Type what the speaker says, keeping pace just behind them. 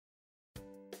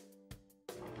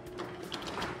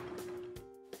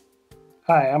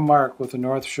Hi, I'm Mark with the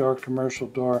North Shore Commercial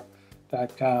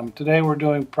Door.com. Today we're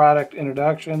doing product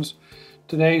introductions.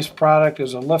 Today's product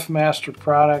is a LiftMaster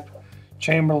product.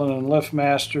 Chamberlain and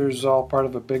LiftMaster is all part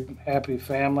of a big happy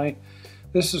family.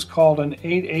 This is called an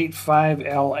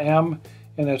 885LM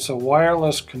and it's a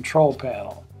wireless control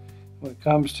panel. When it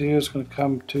comes to you, it's going to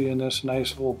come to you in this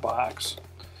nice little box.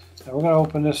 Now we're going to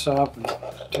open this up and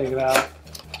take it out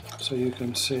so you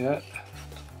can see it.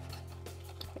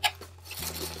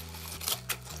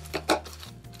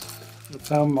 It'll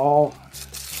come all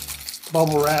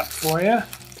bubble wrapped for you.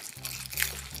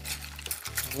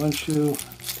 Once you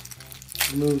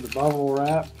remove the bubble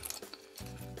wrap,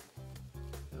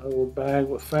 a little bag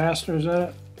with fasteners in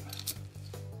it,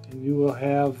 and you will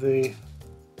have the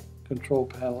control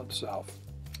panel itself.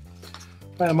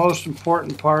 Probably the most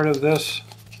important part of this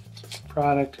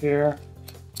product here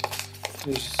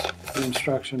is the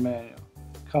instruction manual.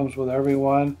 It comes with every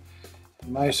one.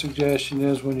 And my suggestion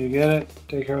is when you get it,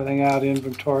 take everything out,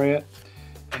 inventory it,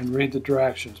 and read the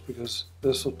directions, because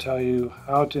this will tell you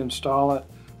how to install it,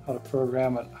 how to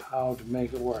program it, how to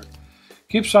make it work.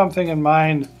 Keep something in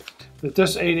mind that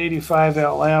this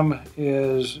 885LM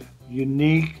is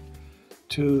unique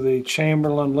to the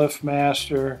Chamberlain,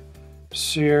 LiftMaster,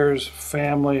 Sears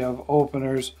family of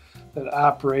openers that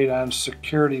operate on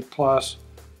Security Plus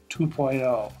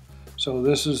 2.0. So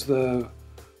this is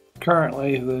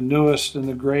currently the newest and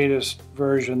the greatest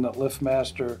version that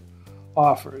LiftMaster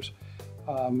offers.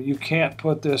 You can't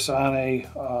put this on a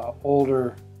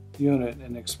older unit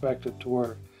and expect it to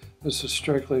work. This is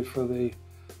strictly for the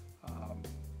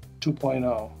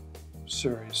 2.0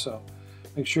 series. So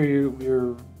make sure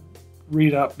you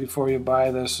read up before you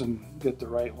buy this and get the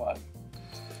right one.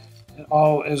 And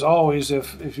as always,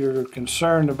 if you're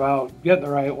concerned about getting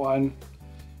the right one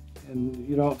and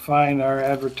you don't find our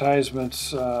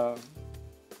advertisements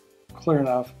clear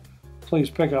enough, please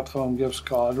pick up the phone and give us a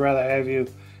call. I'd rather have you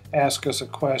ask us a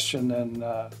question than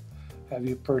have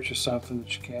you purchase something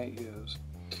that you can't use.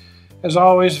 As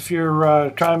always, if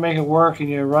you're trying to make it work and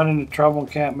you run into trouble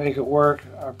and can't make it work,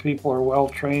 our people are well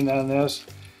trained on this,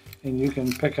 and you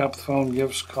can pick up the phone,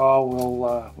 give us a call.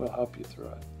 We'll help you through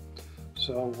it.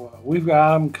 So we've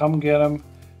got them. Come get them.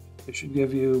 It should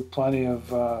give you plenty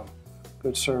of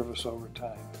good service over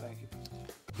time. Thank you.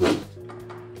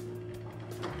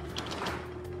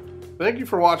 Thank you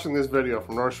for watching this video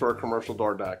from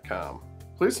NorthShoreCommercialDoor.com.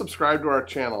 Please subscribe to our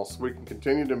channel so we can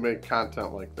continue to make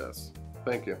content like this.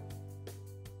 Thank you.